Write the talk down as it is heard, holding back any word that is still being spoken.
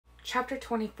Chapter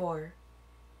 24.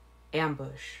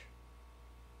 Ambush.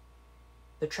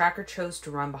 The tracker chose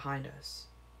to run behind us,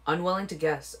 unwilling to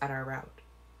guess at our route.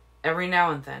 Every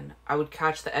now and then, I would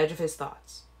catch the edge of his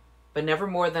thoughts, but never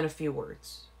more than a few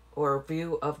words, or a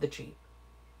view of the jeep.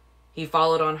 He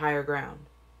followed on higher ground,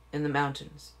 in the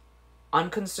mountains,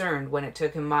 unconcerned when it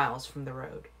took him miles from the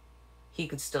road. He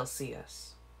could still see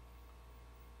us.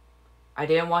 I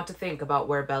didn't want to think about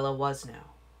where Bella was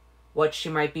now, what she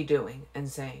might be doing and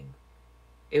saying.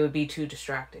 It would be too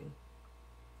distracting.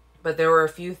 But there were a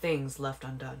few things left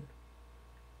undone.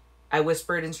 I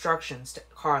whispered instructions to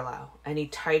Carlisle, and he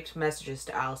typed messages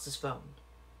to Alice's phone.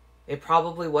 It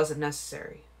probably wasn't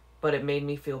necessary, but it made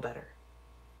me feel better.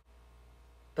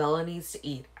 Bella needs to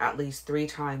eat at least 3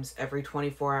 times every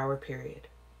 24-hour period,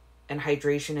 and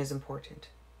hydration is important.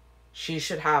 She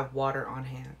should have water on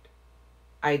hand.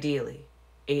 Ideally,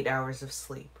 8 hours of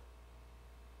sleep.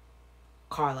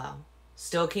 Carlisle,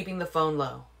 still keeping the phone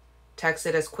low,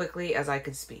 texted as quickly as I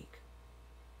could speak.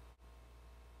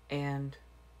 And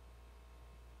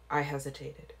I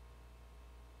hesitated.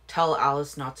 Tell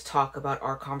Alice not to talk about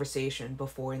our conversation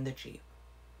before in the jeep.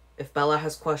 If Bella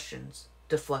has questions,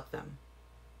 deflect them.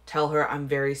 Tell her I'm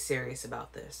very serious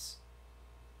about this.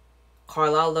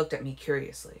 Carlisle looked at me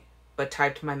curiously, but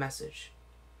typed my message.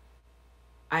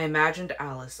 I imagined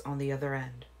Alice on the other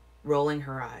end, rolling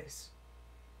her eyes.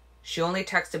 She only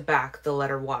texted back the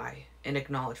letter Y in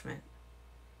acknowledgement.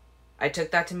 I took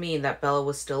that to mean that Bella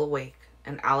was still awake,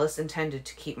 and Alice intended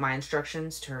to keep my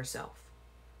instructions to herself.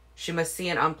 She must see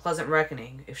an unpleasant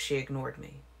reckoning if she ignored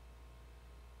me.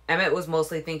 Emmett was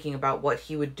mostly thinking about what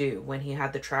he would do when he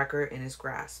had the tracker in his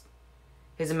grasp.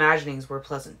 His imaginings were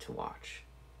pleasant to watch.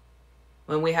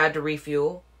 When we had to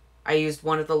refuel, I used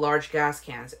one of the large gas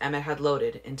cans Emmett had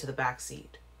loaded into the back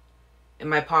seat. In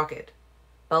my pocket,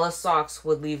 Bella's socks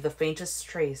would leave the faintest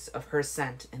trace of her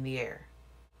scent in the air.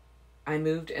 I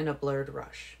moved in a blurred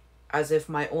rush, as if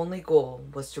my only goal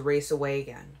was to race away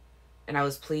again, and I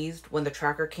was pleased when the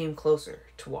tracker came closer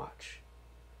to watch.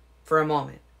 For a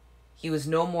moment, he was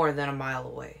no more than a mile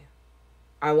away.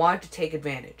 I wanted to take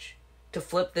advantage, to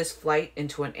flip this flight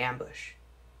into an ambush,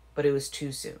 but it was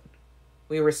too soon.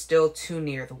 We were still too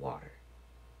near the water.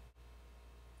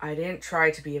 I didn't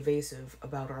try to be evasive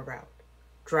about our route,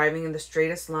 driving in the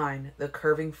straightest line the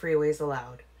curving freeways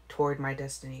allowed toward my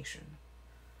destination.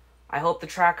 I hoped the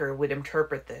tracker would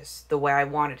interpret this the way I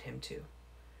wanted him to,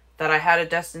 that I had a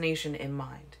destination in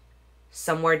mind,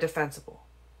 somewhere defensible,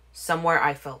 somewhere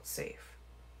I felt safe.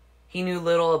 He knew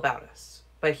little about us,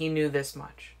 but he knew this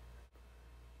much.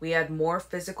 We had more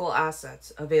physical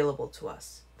assets available to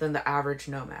us than the average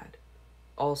nomad.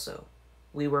 Also,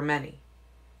 we were many.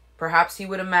 Perhaps he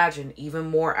would imagine even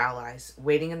more allies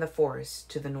waiting in the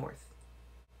forest to the north.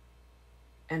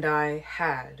 And I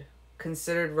had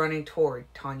considered running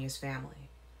toward Tanya's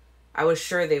family. I was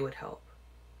sure they would help.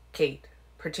 Kate,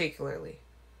 particularly,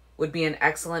 would be an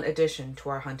excellent addition to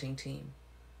our hunting team.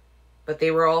 But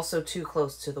they were also too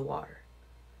close to the water.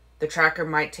 The tracker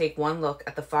might take one look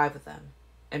at the 5 of them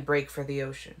and break for the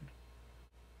ocean.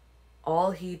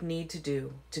 All he'd need to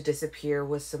do to disappear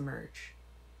was submerge.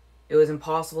 It was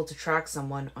impossible to track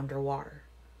someone underwater.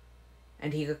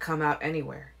 And he could come out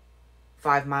anywhere,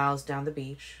 5 miles down the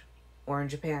beach, or in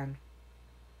Japan.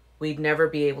 We'd never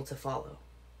be able to follow.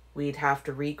 We'd have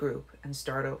to regroup and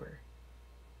start over.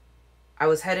 I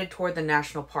was headed toward the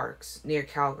national parks near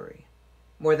Calgary,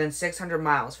 more than 600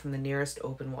 miles from the nearest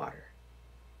open water.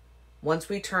 Once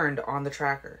we turned on the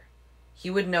tracker, he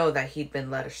would know that he'd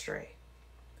been led astray.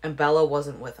 And Bella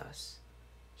wasn't with us.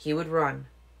 He would run,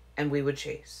 and we would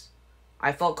chase.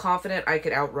 I felt confident I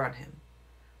could outrun him,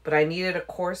 but I needed a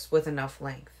course with enough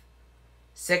length.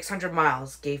 600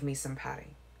 miles gave me some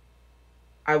padding.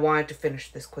 I wanted to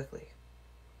finish this quickly.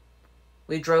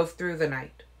 We drove through the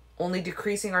night, only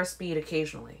decreasing our speed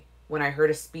occasionally when I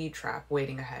heard a speed trap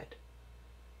waiting ahead.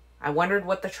 I wondered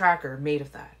what the tracker made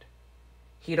of that.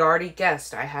 He'd already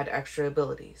guessed I had extra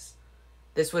abilities.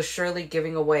 This was surely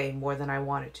giving away more than I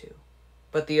wanted to,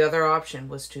 but the other option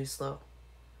was too slow.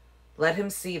 Let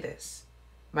him see this,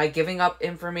 my giving up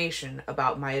information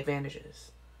about my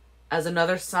advantages, as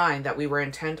another sign that we were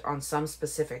intent on some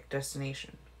specific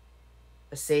destination.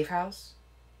 A safe house?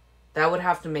 That would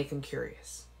have to make him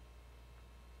curious.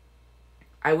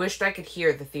 I wished I could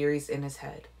hear the theories in his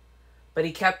head, but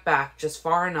he kept back just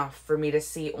far enough for me to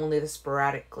see only the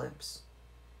sporadic glimpse.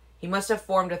 He must have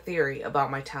formed a theory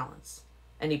about my talents,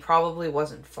 and he probably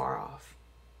wasn't far off.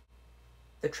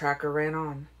 The tracker ran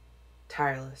on,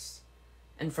 tireless,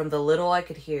 and from the little I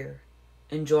could hear,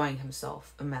 enjoying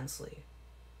himself immensely.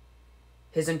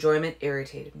 His enjoyment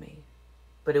irritated me,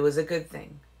 but it was a good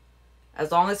thing,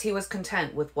 As long as he was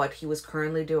content with what he was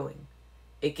currently doing,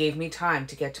 it gave me time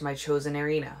to get to my chosen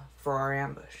arena for our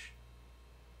ambush.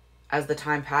 As the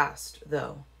time passed,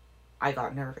 though, I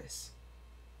got nervous.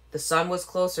 The sun was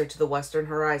closer to the western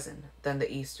horizon than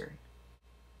the eastern.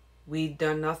 We'd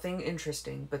done nothing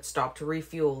interesting but stop to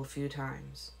refuel a few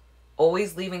times,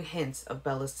 always leaving hints of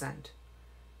Bella's scent.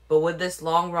 But would this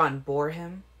long run bore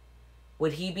him?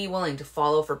 Would he be willing to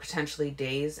follow for potentially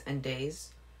days and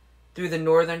days? Through the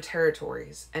northern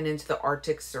territories and into the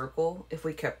Arctic Circle if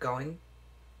we kept going?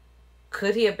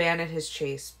 Could he abandon his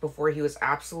chase before he was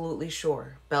absolutely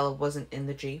sure Bella wasn't in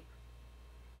the Jeep?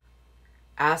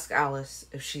 Ask Alice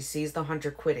if she sees the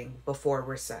hunter quitting before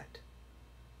we're set.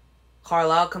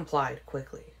 Carlyle complied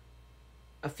quickly.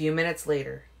 A few minutes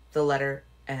later, the letter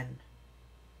N.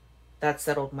 That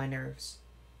settled my nerves.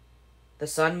 The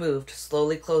sun moved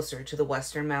slowly closer to the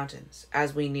western mountains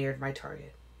as we neared my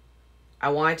target. I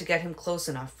wanted to get him close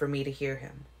enough for me to hear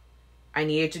him. I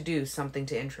needed to do something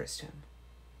to interest him.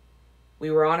 We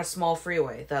were on a small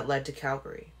freeway that led to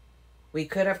Calgary. We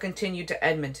could have continued to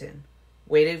Edmonton,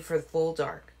 waited for the full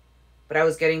dark, but I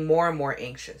was getting more and more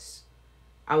anxious.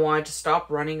 I wanted to stop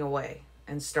running away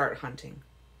and start hunting.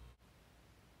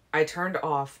 I turned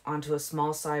off onto a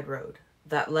small side road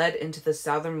that led into the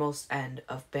southernmost end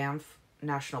of Banff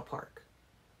National Park.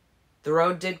 The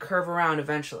road did curve around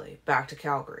eventually, back to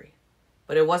Calgary,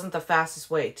 but it wasn't the fastest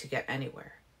way to get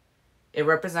anywhere. It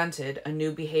represented a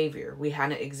new behavior we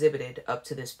hadn't exhibited up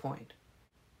to this point.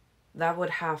 That would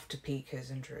have to pique his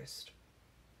interest.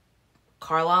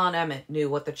 Carlyle and Emmett knew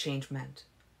what the change meant.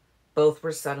 Both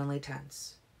were suddenly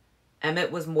tense.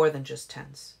 Emmett was more than just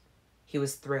tense. He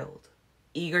was thrilled,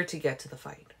 eager to get to the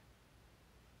fight.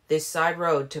 This side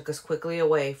road took us quickly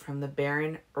away from the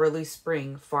barren, early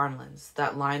spring farmlands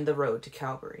that lined the road to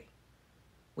Calgary.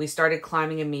 We started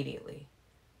climbing immediately,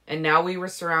 and now we were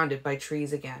surrounded by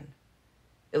trees again.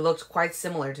 It looked quite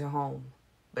similar to home,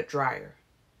 but drier.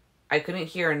 I couldn't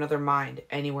hear another mind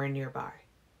anywhere nearby.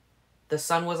 The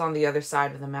sun was on the other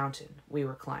side of the mountain we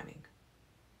were climbing.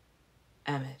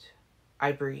 Emmett,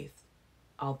 I breathed,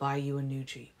 I'll buy you a new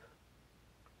Jeep.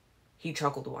 He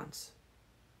chuckled once.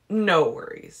 No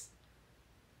worries.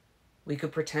 We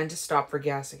could pretend to stop for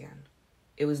gas again.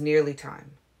 It was nearly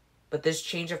time, but this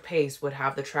change of pace would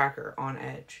have the tracker on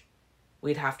edge.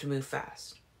 We'd have to move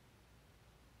fast.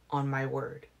 On my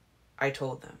word, I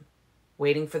told them,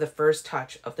 waiting for the first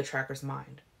touch of the tracker's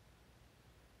mind.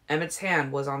 Emmett's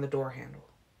hand was on the door handle.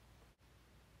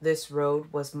 This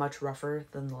road was much rougher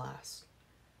than the last.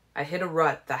 I hit a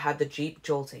rut that had the Jeep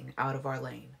jolting out of our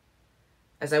lane.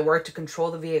 As I worked to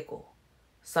control the vehicle,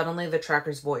 suddenly the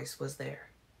tracker's voice was there.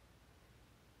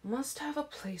 Must have a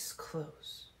place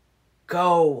close.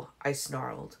 Go, I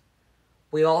snarled.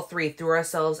 We all three threw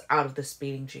ourselves out of the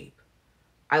speeding Jeep.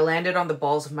 I landed on the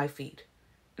balls of my feet,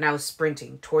 and I was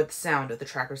sprinting toward the sound of the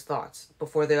tracker's thoughts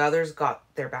before the others got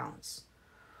their balance.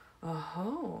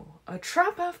 Oh, a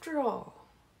trap after all.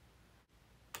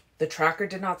 The tracker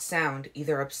did not sound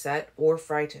either upset or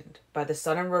frightened by the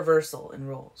sudden reversal in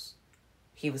roles.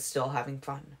 He was still having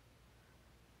fun.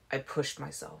 I pushed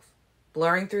myself,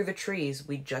 blurring through the trees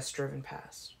we'd just driven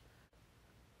past.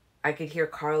 I could hear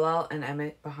Carlyle and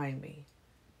Emmett behind me,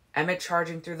 Emmett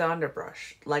charging through the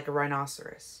underbrush like a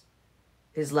rhinoceros.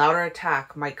 His louder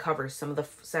attack might cover some of the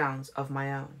sounds of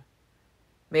my own.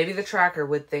 Maybe the tracker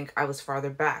would think I was farther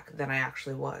back than I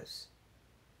actually was.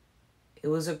 It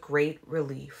was a great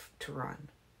relief to run,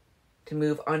 to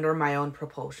move under my own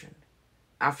propulsion,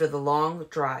 after the long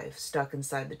drive stuck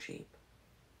inside the Jeep.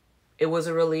 It was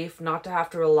a relief not to have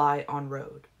to rely on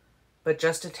road, but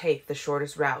just to take the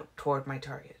shortest route toward my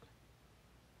target.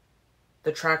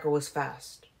 The tracker was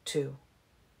fast, too.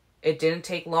 It didn't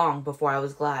take long before I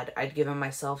was glad I'd given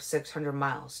myself 600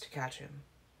 miles to catch him.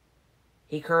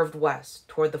 He curved west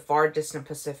toward the far distant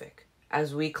Pacific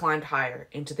as we climbed higher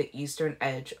into the eastern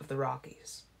edge of the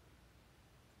Rockies.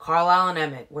 Carlyle and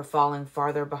Emmett were falling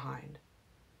farther behind.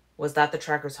 Was that the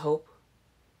tracker's hope?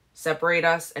 Separate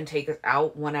us and take us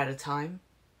out one at a time?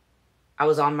 I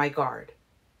was on my guard,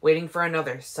 waiting for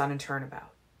another sudden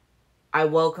turnabout. I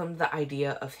welcomed the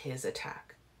idea of his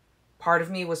attack. Part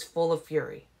of me was full of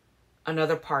fury.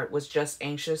 Another part was just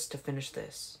anxious to finish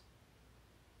this.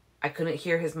 I couldn't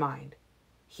hear his mind.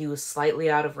 He was slightly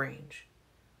out of range,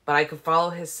 but I could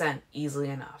follow his scent easily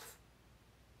enough.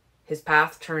 His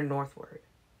path turned northward.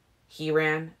 He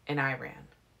ran and I ran.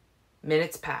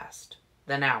 Minutes passed,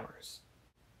 then hours.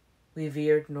 We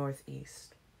veered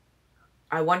northeast.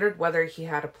 I wondered whether he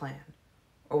had a plan,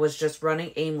 or was just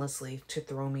running aimlessly to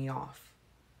throw me off.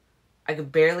 I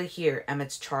could barely hear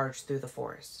Emmett's charge through the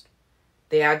forest.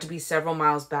 They had to be several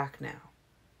miles back now.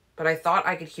 but I thought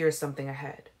I could hear something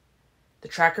ahead. The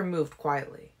tracker moved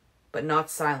quietly, but not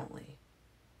silently.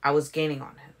 I was gaining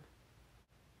on him.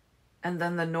 And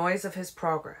then the noise of his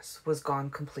progress was gone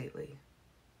completely.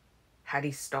 Had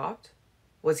he stopped?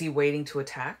 Was he waiting to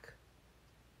attack?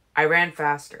 I ran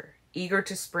faster, eager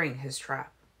to spring his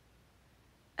trap.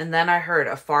 And then I heard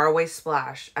a faraway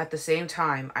splash. At the same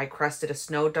time, I crested a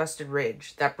snow-dusted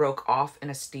ridge that broke off in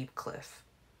a steep cliff.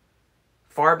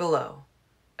 Far below,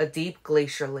 a deep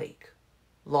glacier lake,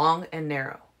 long and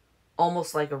narrow,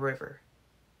 almost like a river.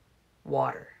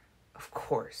 Water, of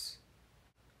course.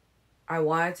 I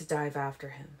wanted to dive after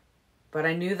him, but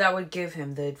I knew that would give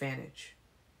him the advantage.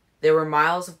 There were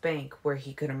miles of bank where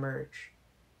he could emerge.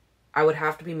 I would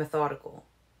have to be methodical,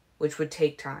 which would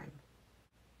take time.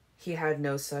 He had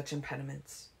no such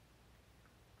impediments.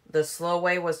 The slow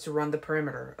way was to run the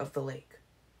perimeter of the lake,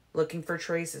 looking for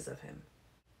traces of him.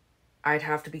 I'd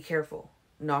have to be careful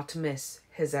not to miss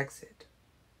his exit.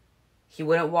 He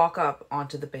wouldn't walk up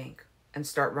onto the bank and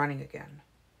start running again.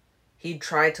 He'd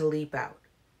try to leap out,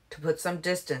 to put some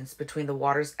distance between the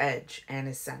water's edge and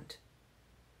his scent.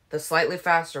 The slightly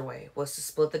faster way was to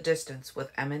split the distance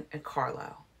with Emmett and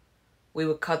Carlisle. We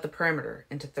would cut the perimeter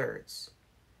into thirds.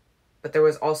 But there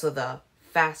was also the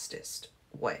fastest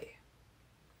way.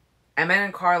 Emmett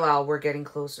and Carlisle were getting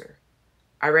closer.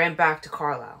 I ran back to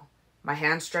Carlisle, my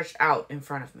hand stretched out in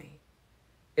front of me.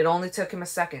 It only took him a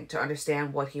second to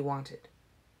understand what he wanted.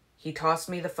 He tossed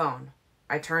me the phone.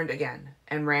 I turned again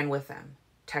and ran with them,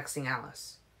 texting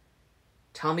Alice.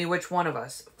 Tell me which one of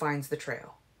us finds the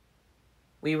trail.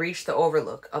 We reached the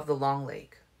overlook of the long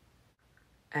lake.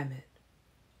 Emmett,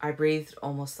 I breathed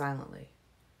almost silently.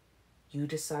 You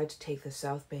decide to take the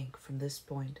south bank from this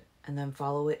point and then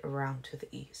follow it around to the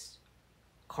east.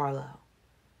 Carlisle,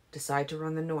 decide to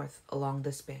run the north along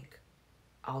this bank.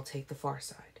 I'll take the far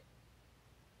side.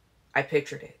 I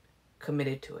pictured it,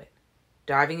 committed to it,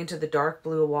 diving into the dark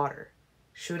blue water,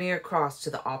 shooting across to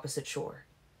the opposite shore,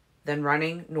 then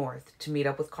running north to meet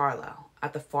up with Carlisle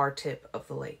at the far tip of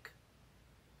the lake.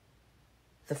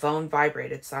 The phone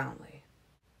vibrated silently.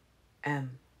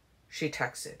 M, she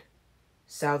texted.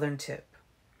 Southern tip.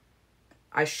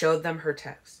 I showed them her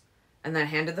text, and then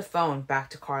handed the phone back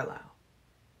to Carlisle.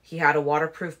 He had a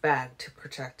waterproof bag to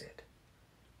protect it.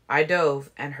 I dove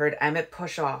and heard Emmett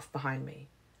push off behind me.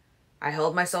 I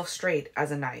held myself straight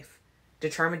as a knife,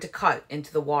 determined to cut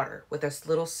into the water with as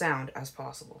little sound as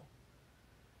possible.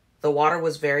 The water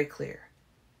was very clear,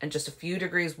 and just a few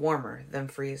degrees warmer than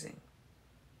freezing.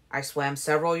 I swam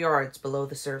several yards below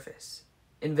the surface,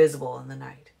 invisible in the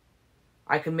night.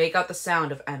 I could make out the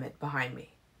sound of Emmett behind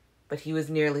me, but he was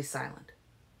nearly silent.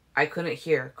 I couldn't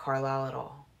hear Carlisle at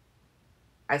all.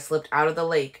 I slipped out of the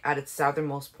lake at its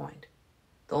southernmost point.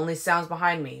 The only sounds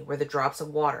behind me were the drops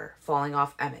of water falling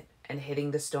off Emmett and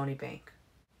hitting the stony bank.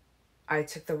 I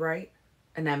took the right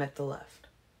and Emmett the left.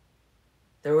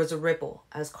 There was a ripple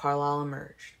as Carlisle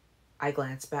emerged. I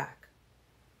glanced back.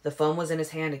 The phone was in his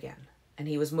hand again, and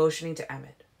he was motioning to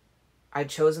Emmett. I'd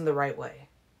chosen the right way.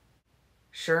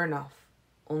 Sure enough,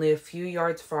 only a few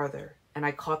yards farther, and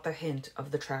I caught the hint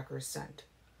of the tracker's scent.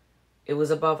 It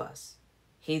was above us.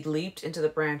 He'd leaped into the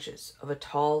branches of a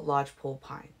tall lodgepole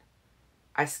pine.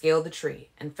 I scaled the tree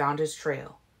and found his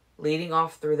trail, leading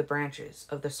off through the branches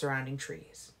of the surrounding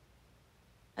trees.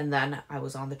 And then I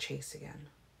was on the chase again.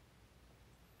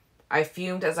 I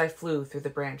fumed as I flew through the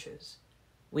branches.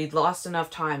 We'd lost enough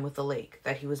time with the lake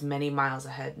that he was many miles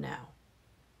ahead now.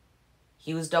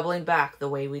 He was doubling back the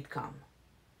way we'd come.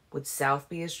 Would south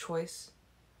be his choice?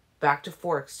 Back to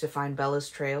Forks to find Bella's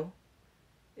trail?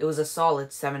 It was a solid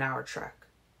 7-hour trek,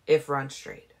 if run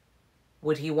straight.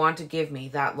 Would he want to give me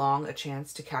that long a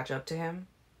chance to catch up to him?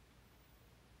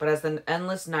 But as the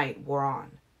endless night wore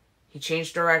on, he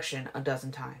changed direction a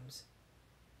dozen times.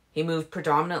 He moved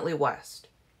predominantly west,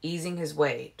 easing his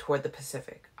way toward the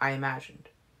Pacific, I imagined.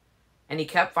 And he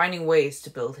kept finding ways to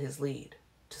build his lead,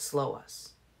 to slow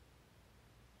us.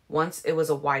 Once it was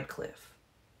a wide cliff.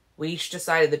 We each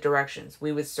decided the directions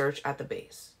we would search at the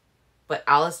base. But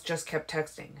Alice just kept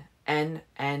texting, N,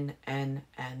 N, N,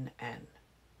 N, N.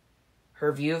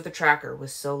 Her view of the tracker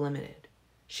was so limited,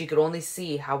 she could only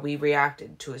see how we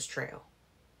reacted to his trail.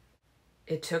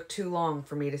 It took too long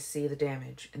for me to see the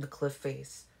damage in the cliff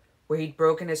face, where he'd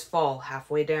broken his fall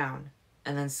halfway down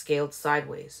and then scaled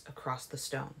sideways across the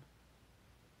stone.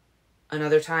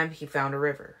 Another time he found a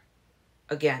river.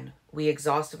 Again, we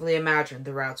exhaustively imagined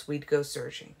the routes we'd go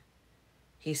searching.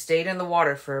 He stayed in the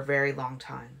water for a very long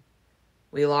time.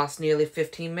 We lost nearly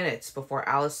 15 minutes before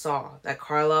Alice saw that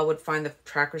Carlisle would find the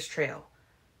tracker's trail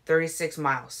 36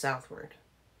 miles southward.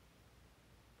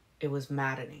 It was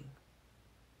maddening.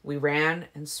 We ran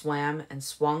and swam and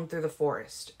swung through the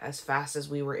forest as fast as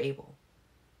we were able,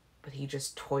 but he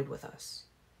just toyed with us,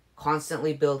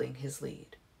 constantly building his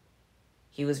lead.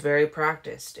 He was very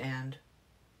practiced and,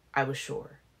 I was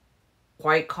sure,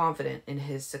 quite confident in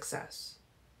his success.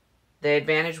 The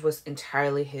advantage was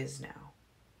entirely his now.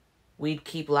 We'd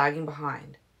keep lagging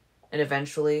behind, and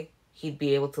eventually he'd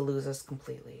be able to lose us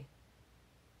completely.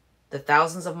 The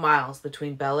thousands of miles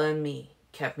between Bella and me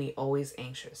kept me always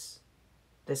anxious.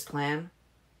 This plan,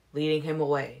 leading him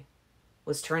away,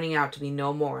 was turning out to be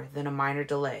no more than a minor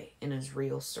delay in his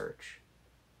real search.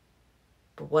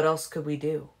 But what else could we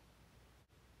do?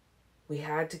 We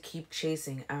had to keep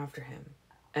chasing after him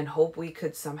and hope we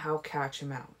could somehow catch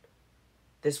him out.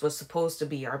 This was supposed to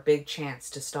be our big chance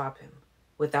to stop him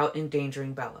without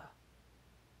endangering Bella.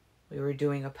 We were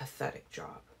doing a pathetic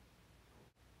job.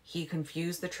 He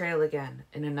confused the trail again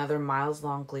in another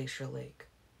miles-long glacier lake.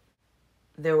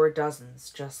 There were dozens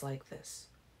just like this,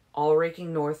 all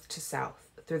raking north to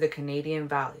south through the Canadian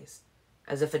valleys,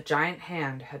 as if a giant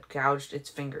hand had gouged its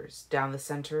fingers down the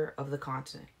center of the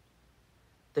continent.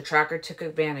 The tracker took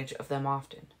advantage of them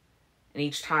often, and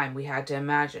each time we had to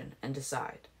imagine and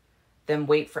decide, then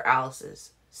wait for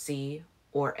Alice's C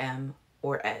or M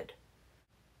or Ed,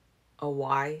 a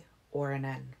Y or an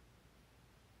N.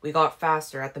 We got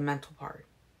faster at the mental part,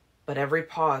 but every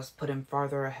pause put him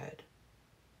farther ahead.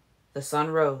 The sun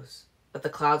rose, but the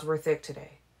clouds were thick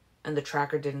today, and the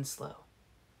tracker didn't slow.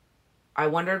 I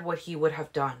wondered what he would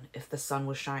have done if the sun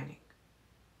was shining.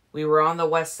 We were on the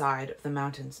west side of the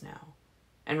mountains now,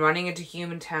 and running into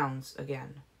human towns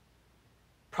again.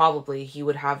 Probably he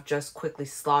would have just quickly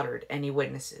slaughtered any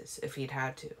witnesses if he'd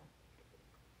had to.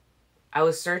 I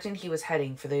was certain he was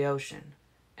heading for the ocean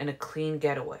and a clean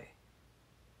getaway.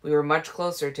 We were much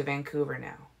closer to Vancouver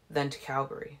now than to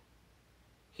Calgary.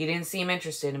 He didn't seem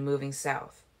interested in moving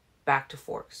south, back to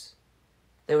Forks.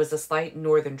 There was a slight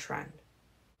northern trend.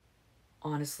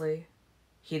 Honestly,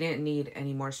 he didn't need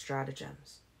any more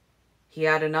stratagems. He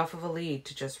had enough of a lead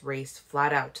to just race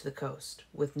flat out to the coast,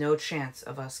 with no chance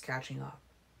of us catching up.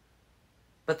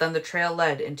 But then the trail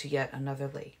led into yet another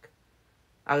lake.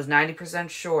 I was 90%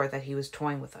 sure that he was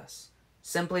toying with us,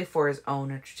 simply for his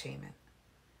own entertainment.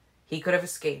 He could have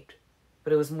escaped,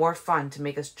 but it was more fun to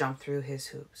make us jump through his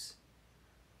hoops.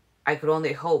 I could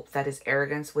only hope that his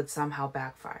arrogance would somehow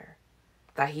backfire,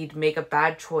 that he'd make a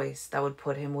bad choice that would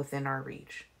put him within our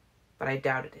reach, but I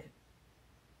doubted it.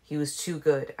 He was too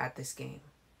good at this game.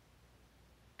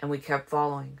 And we kept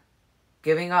following.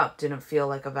 Giving up didn't feel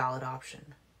like a valid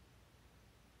option.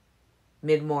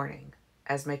 Mid-morning,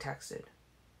 Esme texted,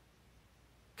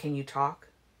 "Can you talk?"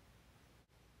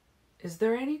 "Is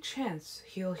there any chance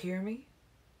he'll hear me?"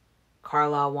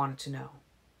 Carlisle wanted to know.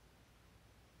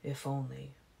 If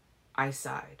only. I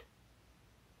sighed.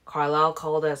 Carlisle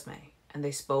called Esme, and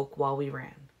they spoke while we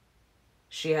ran.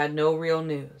 She had no real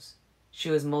news. She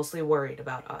was mostly worried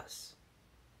about us.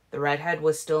 The redhead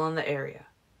was still in the area,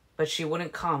 but she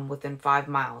wouldn't come within 5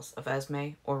 miles of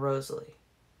Esme or Rosalie.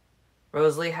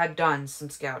 Rosalie had done some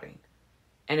scouting,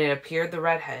 and it appeared the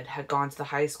redhead had gone to the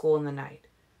high school in the night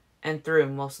and through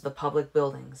most of the public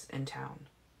buildings in town.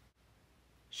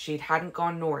 She hadn't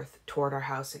gone north toward our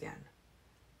house again,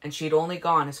 and she'd only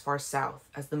gone as far south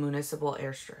as the municipal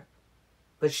airstrip,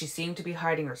 but she seemed to be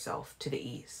hiding herself to the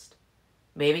east,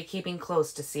 maybe keeping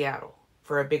close to Seattle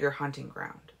for a bigger hunting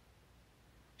ground.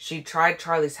 She'd tried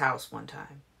Charlie's house one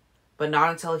time, but not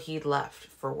until he'd left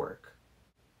for work.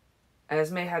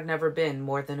 Esme had never been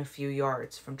more than a few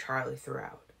yards from Charlie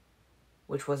throughout,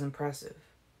 which was impressive,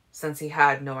 since he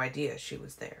had no idea she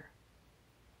was there.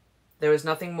 There was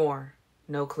nothing more,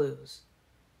 no clues.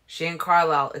 She and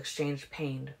Carlisle exchanged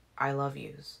pained "I love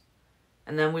yous,"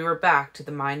 and then we were back to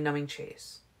the mind-numbing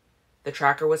chase. The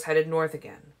tracker was headed north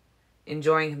again,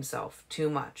 enjoying himself too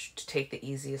much to take the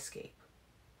easy escape.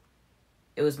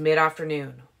 It was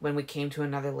mid-afternoon when we came to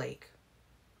another lake,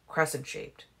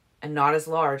 crescent-shaped, and not as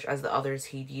large as the others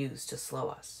he'd used to slow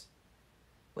us.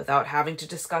 Without having to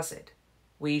discuss it,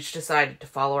 we each decided to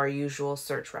follow our usual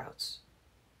search routes.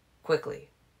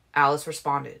 Quickly, Alice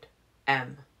responded,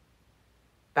 M.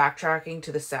 Backtracking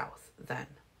to the south, then.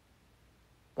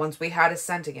 Once we had a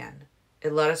scent again,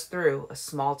 it led us through a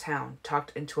small town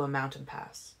tucked into a mountain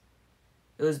pass.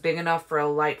 It was big enough for a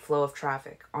light flow of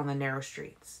traffic on the narrow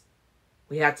streets.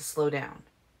 We had to slow down,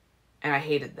 and I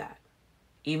hated that,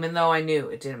 even though I knew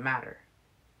it didn't matter.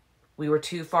 We were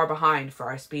too far behind for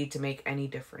our speed to make any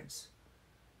difference,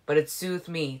 but it soothed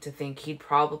me to think he'd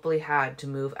probably had to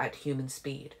move at human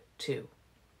speed, too.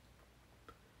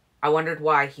 I wondered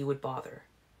why he would bother.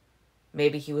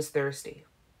 Maybe he was thirsty.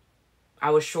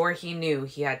 I was sure he knew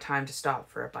he had time to stop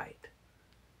for a bite.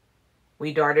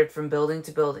 We darted from building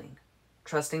to building,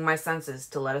 trusting my senses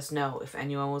to let us know if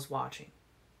anyone was watching,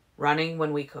 running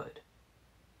when we could.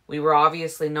 We were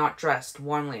obviously not dressed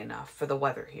warmly enough for the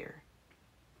weather here,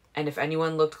 and if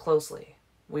anyone looked closely,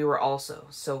 we were also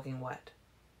soaking wet.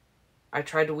 I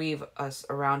tried to weave us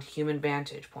around human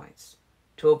vantage points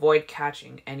to avoid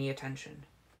catching any attention.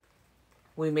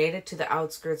 We made it to the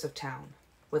outskirts of town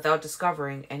without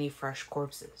discovering any fresh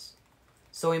corpses,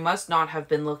 so he must not have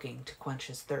been looking to quench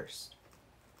his thirst.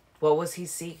 What was he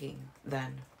seeking,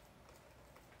 then?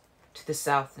 To the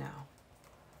south now.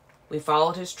 We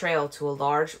followed his trail to a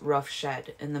large, rough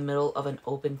shed in the middle of an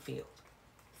open field,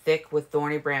 thick with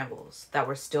thorny brambles that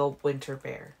were still winter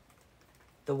bare.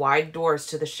 The wide doors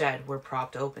to the shed were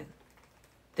propped open.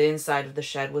 The inside of the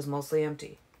shed was mostly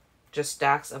empty, just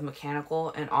stacks of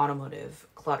mechanical and automotive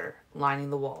clutter lining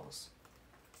the walls.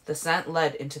 The scent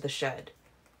led into the shed,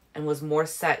 and was more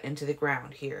set into the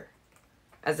ground here,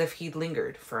 as if he'd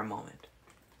lingered for a moment.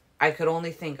 I could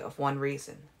only think of one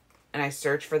reason, and I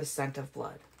searched for the scent of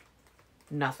blood.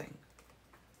 Nothing.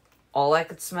 All I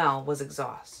could smell was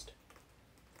exhaust.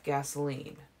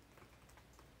 Gasoline.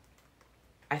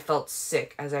 I felt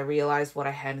sick as I realized what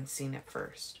I hadn't seen at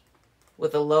first.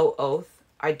 With a low oath,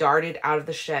 I darted out of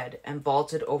the shed and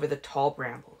vaulted over the tall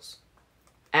brambles.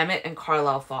 Emmett and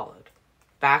Carlyle followed,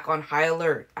 back on high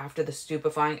alert after the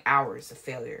stupefying hours of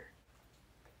failure.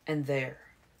 And there,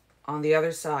 on the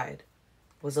other side,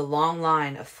 was a long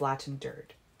line of flattened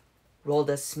dirt, rolled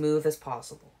as smooth as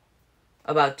possible,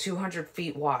 about 200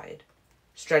 feet wide,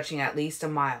 stretching at least a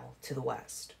mile to the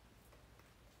west.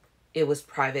 It was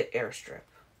private airstrip.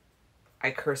 I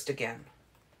cursed again.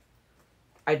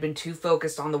 I'd been too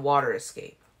focused on the water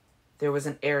escape. There was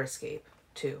an air escape,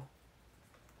 too.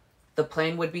 The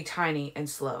plane would be tiny and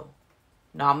slow,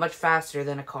 not much faster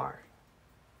than a car,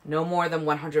 no more than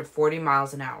 140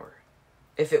 miles an hour,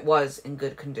 if it was in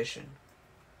good condition.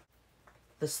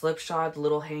 The slipshod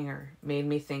little hangar made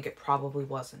me think it probably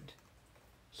wasn't.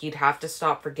 He'd have to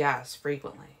stop for gas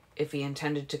frequently if he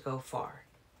intended to go far.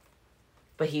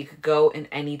 But he could go in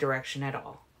any direction at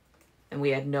all, and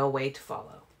we had no way to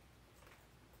follow.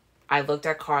 I looked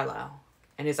at Carlyle,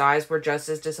 and his eyes were just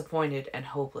as disappointed and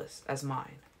hopeless as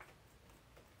mine.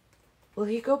 Will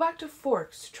he go back to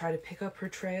Forks to try to pick up her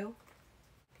trail?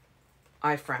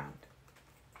 I frowned.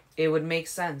 It would make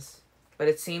sense, but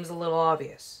it seems a little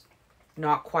obvious.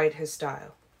 Not quite his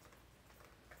style.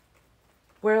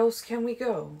 Where else can we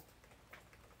go?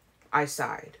 I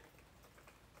sighed.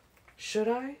 Should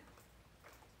I?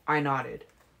 I nodded.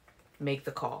 Make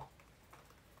the call.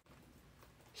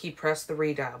 He pressed the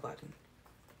redial button.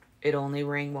 It only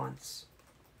rang once.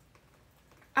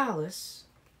 Alice?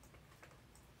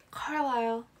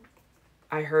 Carlyle.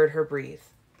 I heard her breathe.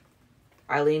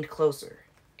 I leaned closer,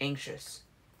 anxious,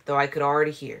 though I could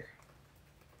already hear.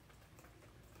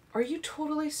 Are you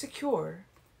totally secure?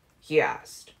 He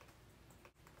asked.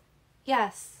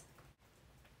 Yes.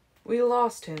 We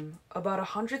lost him about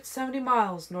 170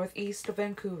 miles northeast of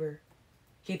Vancouver.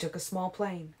 He took a small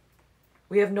plane.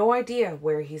 We have no idea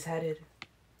where he's headed.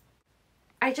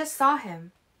 I just saw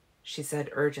him, she said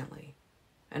urgently,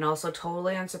 and also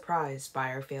totally unsurprised by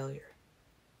our failure.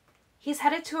 He's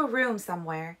headed to a room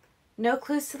somewhere. No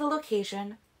clues to the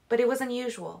location, but it was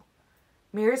unusual.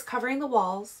 Mirrors covering the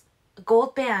walls, a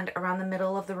gold band around the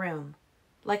middle of the room,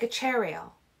 like a chair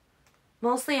rail.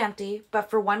 Mostly empty, but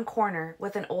for one corner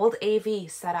with an old AV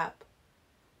set up.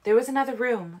 There was another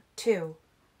room, too,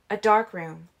 a dark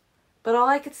room, but all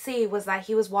I could see was that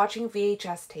he was watching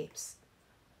VHS tapes.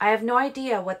 I have no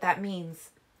idea what that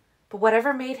means, but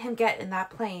whatever made him get in that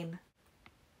plane,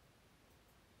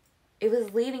 it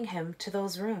was leading him to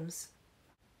those rooms.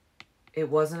 It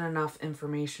wasn't enough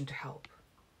information to help.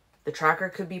 The tracker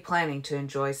could be planning to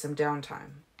enjoy some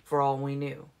downtime, for all we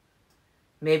knew.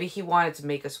 Maybe he wanted to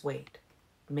make us wait,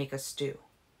 make us stew,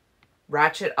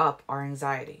 ratchet up our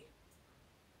anxiety.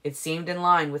 It seemed in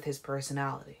line with his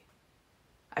personality.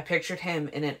 I pictured him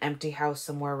in an empty house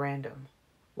somewhere random,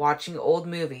 watching old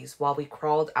movies while we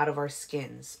crawled out of our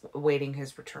skins, awaiting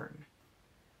his return.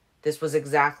 This was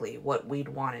exactly what we'd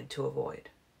wanted to avoid.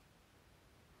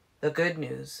 The good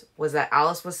news was that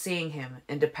Alice was seeing him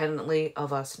independently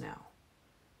of us now.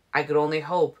 I could only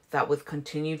hope that with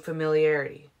continued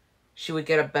familiarity, she would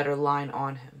get a better line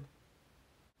on him.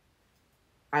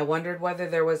 I wondered whether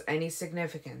there was any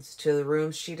significance to the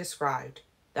rooms she described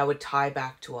that would tie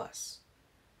back to us.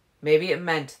 Maybe it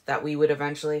meant that we would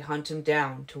eventually hunt him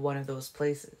down to one of those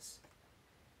places.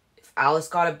 If Alice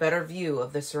got a better view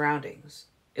of the surroundings,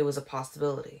 it was a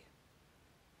possibility.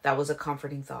 That was a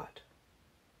comforting thought.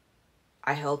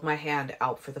 I held my hand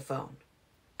out for the phone,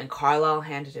 and Carlyle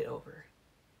handed it over.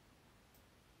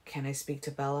 Can I speak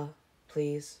to Bella,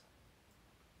 please?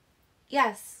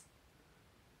 Yes.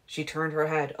 She turned her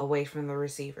head away from the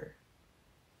receiver.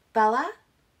 Bella?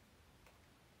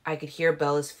 I could hear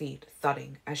Bella's feet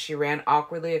thudding as she ran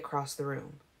awkwardly across the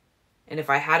room, and if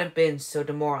I hadn't been so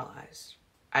demoralized,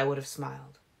 I would have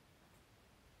smiled.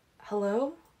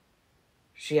 Hello?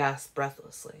 She asked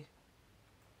breathlessly.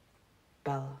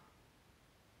 Bella.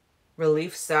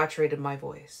 Relief saturated my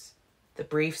voice. The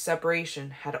brief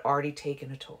separation had already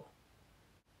taken a toll.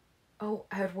 Oh,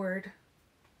 Edward.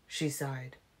 She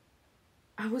sighed.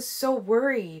 I was so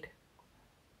worried.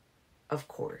 Of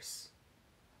course.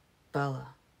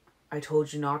 Bella, I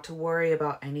told you not to worry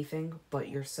about anything but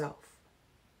yourself.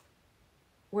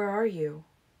 Where are you?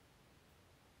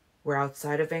 We're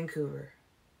outside of Vancouver.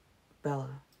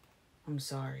 Bella, I'm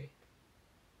sorry.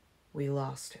 We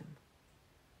lost him.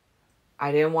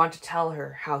 I didn't want to tell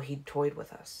her how he'd toyed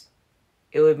with us.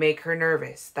 It would make her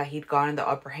nervous that he'd gotten the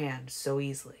upper hand so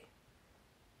easily.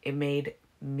 It made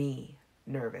me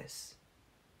nervous.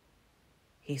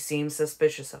 He seems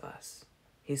suspicious of us.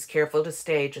 He's careful to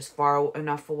stay just far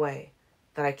enough away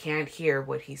that I can't hear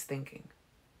what he's thinking.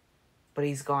 But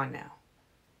he's gone now.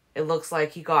 It looks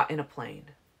like he got in a plane.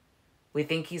 We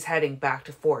think he's heading back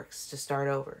to Forks to start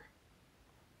over.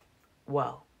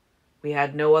 Well, we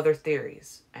had no other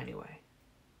theories, anyway.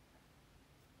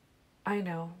 I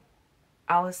know.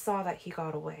 Alice saw that he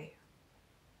got away,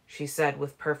 she said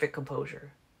with perfect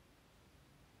composure.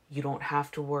 You don't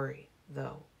have to worry,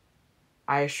 though,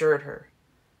 I assured her,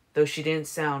 though she didn't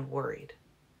sound worried.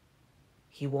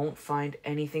 He won't find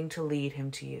anything to lead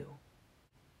him to you.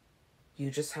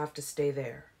 You just have to stay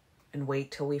there and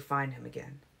wait till we find him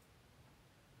again.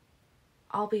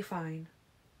 I'll be fine.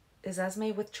 Is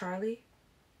Esme with Charlie?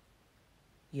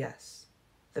 Yes.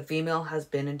 The female has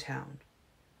been in town.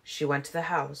 She went to the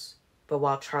house, but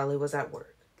while Charlie was at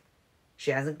work.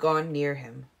 She hasn't gone near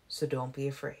him, so don't be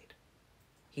afraid.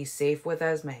 He's safe with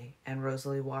Esme and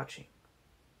Rosalie watching.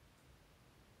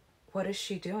 What is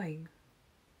she doing?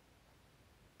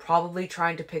 Probably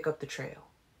trying to pick up the trail.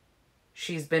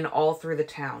 She's been all through the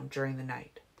town during the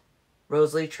night.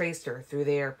 Rosalie traced her through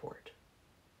the airport.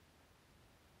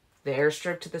 The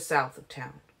airstrip to the south of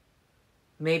town.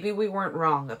 Maybe we weren't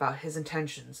wrong about his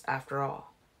intentions after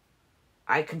all.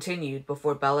 I continued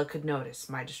before Bella could notice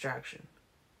my distraction.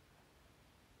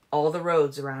 All the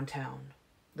roads around town.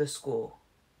 The school.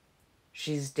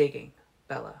 She's digging,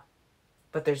 Bella.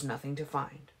 But there's nothing to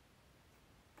find.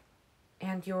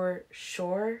 And you're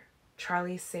sure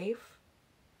Charlie's safe?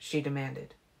 She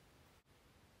demanded.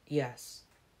 Yes.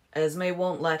 Esme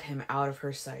won't let him out of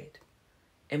her sight.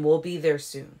 And we'll be there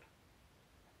soon.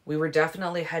 We were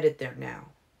definitely headed there now.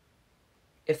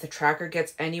 If the tracker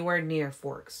gets anywhere near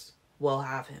Forks, we'll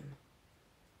have him.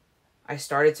 I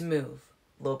started to move,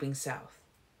 loping south.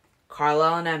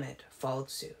 Carlisle and Emmett followed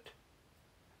suit.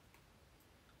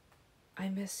 I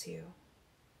miss you,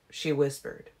 she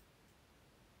whispered.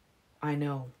 I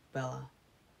know, Bella.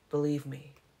 Believe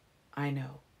me, I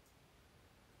know.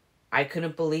 I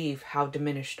couldn't believe how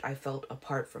diminished I felt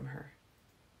apart from her.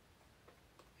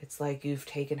 It's like you've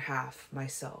taken half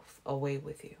myself away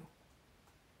with you.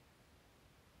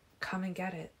 Come and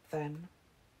get it, then,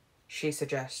 she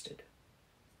suggested.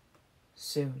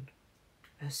 Soon,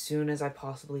 as soon as I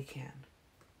possibly can.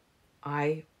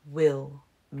 I will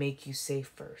make you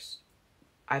safe first,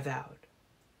 I vowed.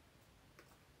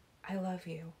 I love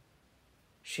you,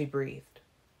 she breathed.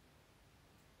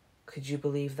 Could you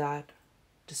believe that?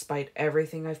 Despite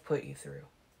everything I've put you through,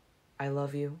 I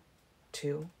love you,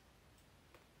 too?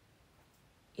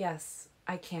 Yes,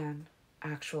 I can,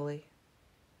 actually.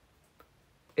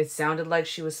 It sounded like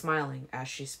she was smiling as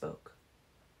she spoke.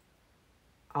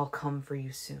 I'll come for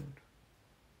you soon.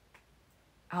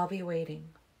 I'll be waiting,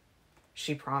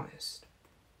 she promised.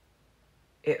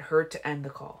 It hurt to end the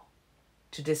call,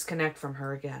 to disconnect from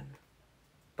her again,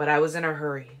 but I was in a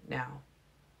hurry now.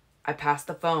 I passed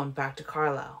the phone back to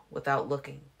Carlisle without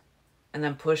looking, and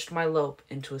then pushed my lope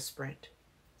into a sprint.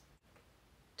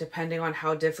 Depending on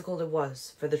how difficult it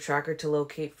was for the tracker to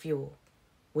locate fuel,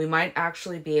 we might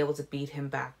actually be able to beat him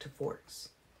back to Forks,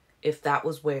 if that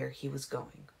was where he was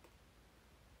going.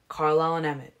 Carlisle and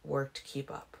Emmett worked to keep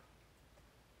up.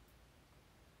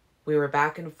 We were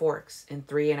back in Forks in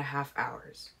 3.5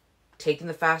 hours, taking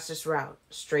the fastest route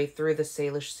straight through the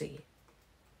Salish Sea.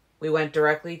 We went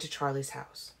directly to Charlie's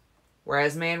house, where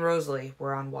Esme and Rosalie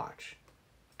were on watch.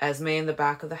 Esme in the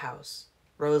back of the house,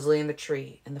 Rosalie in the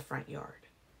tree in the front yard.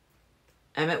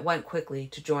 Emmett went quickly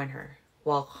to join her,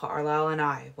 while Carlisle and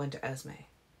I went to Esme.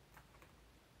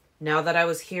 Now that I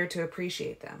was here to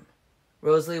appreciate them,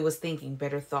 Rosalie was thinking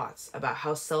bitter thoughts about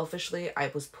how selfishly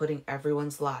I was putting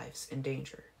everyone's lives in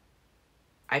danger.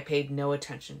 I paid no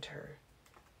attention to her.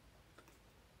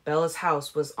 Bella's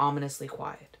house was ominously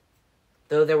quiet,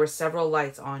 though there were several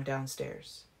lights on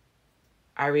downstairs.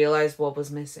 I realized what was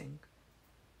missing: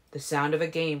 the sound of a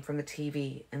game from the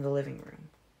TV in the living room.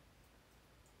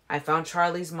 I found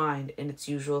Charlie's mind in its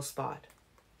usual spot,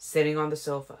 sitting on the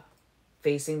sofa,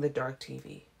 facing the dark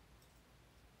TV.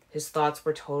 His thoughts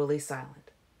were totally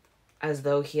silent, as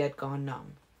though he had gone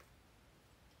numb.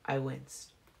 I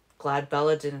winced, glad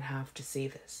Bella didn't have to see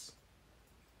this.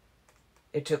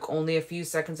 It took only a few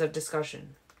seconds of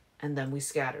discussion, and then we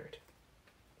scattered.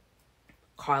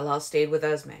 Carlisle stayed with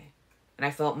Esme, and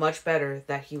I felt much better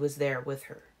that he was there with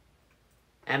her.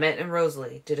 Emmett and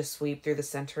Rosalie did a sweep through the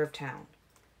center of town,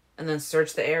 and then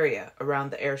searched the area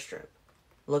around the airstrip,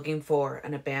 looking for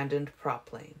an abandoned prop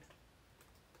plane.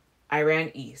 I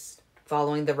ran east,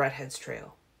 following the redhead's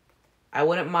trail. I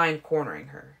wouldn't mind cornering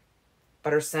her,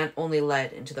 but her scent only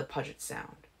led into the Puget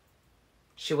Sound.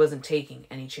 She wasn't taking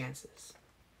any chances.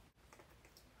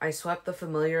 I swept the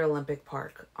familiar Olympic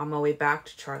Park on my way back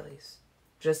to Charlie's,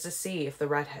 just to see if the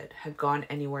redhead had gone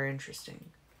anywhere interesting,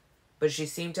 but she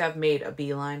seemed to have made a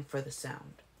beeline for the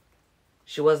Sound.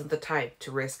 She wasn't the type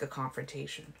to risk a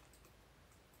confrontation.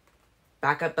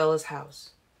 Back at Bella's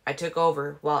house, I took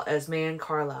over while Esme and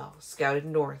Carlisle scouted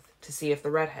north to see if the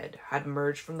redhead had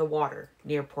emerged from the water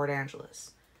near Port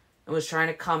Angeles and was trying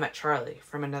to come at Charlie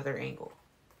from another angle.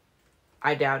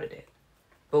 I doubted it,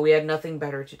 but we had nothing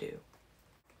better to do.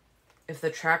 If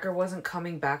the tracker wasn't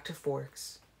coming back to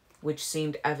Forks, which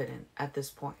seemed evident at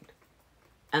this point,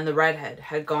 and the redhead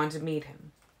had gone to meet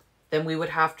him, then we would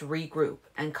have to regroup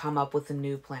and come up with a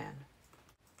new plan.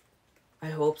 I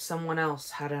hoped someone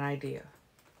else had an idea,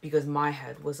 because my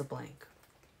head was a blank.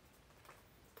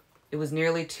 It was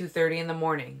nearly 2:30 in the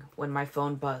morning when my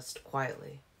phone buzzed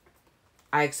quietly.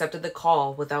 I accepted the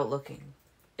call without looking,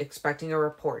 expecting a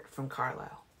report from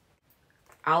Carlisle.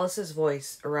 Alice's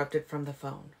voice erupted from the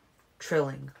phone,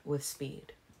 trilling with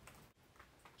speed.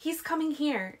 He's coming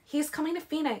here. He's coming to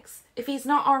Phoenix, if he's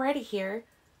not already here.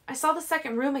 I saw the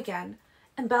second room again,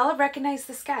 and Bella recognized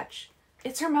the sketch.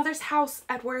 It's her mother's house,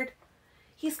 Edward.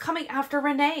 He's coming after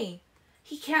Renee.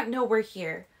 He can't know we're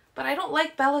here, but I don't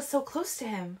like Bella so close to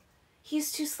him.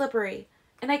 He's too slippery,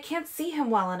 and I can't see him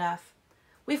well enough.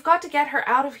 We've got to get her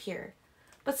out of here,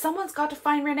 but someone's got to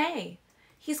find Renee.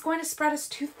 He's going to spread us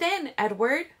too thin,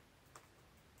 Edward.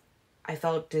 I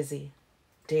felt dizzy,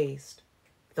 dazed,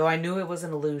 though I knew it was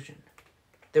an illusion.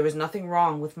 There was nothing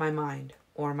wrong with my mind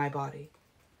or my body,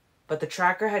 but the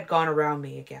tracker had gone around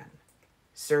me again,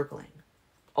 circling,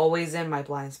 always in my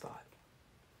blind spot.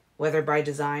 Whether by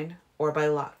design or by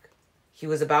luck, he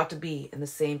was about to be in the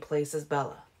same place as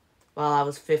Bella, while I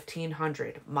was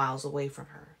 1,500 miles away from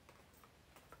her.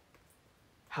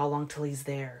 "How long till he's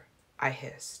there?" I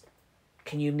hissed.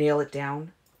 "Can you nail it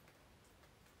down?"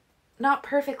 Not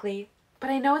perfectly, but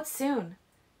I know it's soon.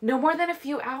 No more than a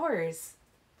few hours.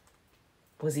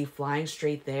 Was he flying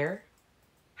straight there?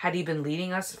 Had he been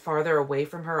leading us farther away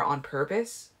from her on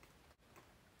purpose?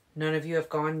 None of you have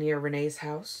gone near Renee's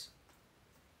house?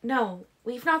 No,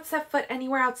 we've not set foot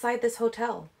anywhere outside this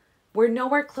hotel. We're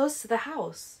nowhere close to the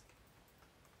house.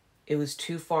 It was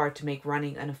too far to make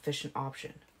running an efficient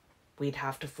option. We'd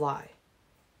have to fly,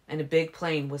 and a big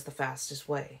plane was the fastest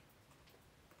way.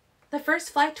 The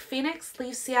first flight to Phoenix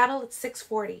leaves Seattle at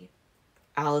 6:40.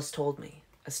 Alice told me,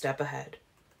 a step ahead.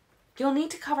 You'll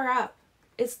need to cover up.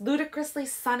 It's ludicrously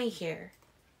sunny here.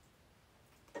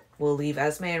 We'll leave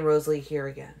Esme and Rosalie here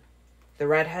again. The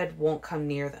redhead won't come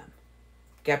near them.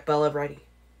 Get Bella ready.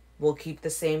 We'll keep the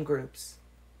same groups.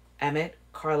 Emmett,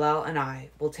 Carlisle, and I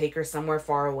will take her somewhere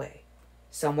far away,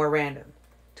 somewhere random,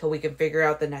 till we can figure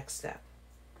out the next step.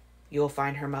 You'll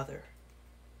find her mother.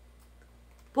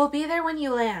 We'll be there when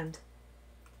you land.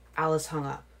 Alice hung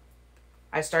up.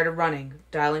 I started running,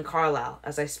 dialing Carlisle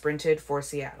as I sprinted for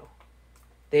Seattle.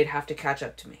 They'd have to catch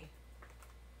up to me.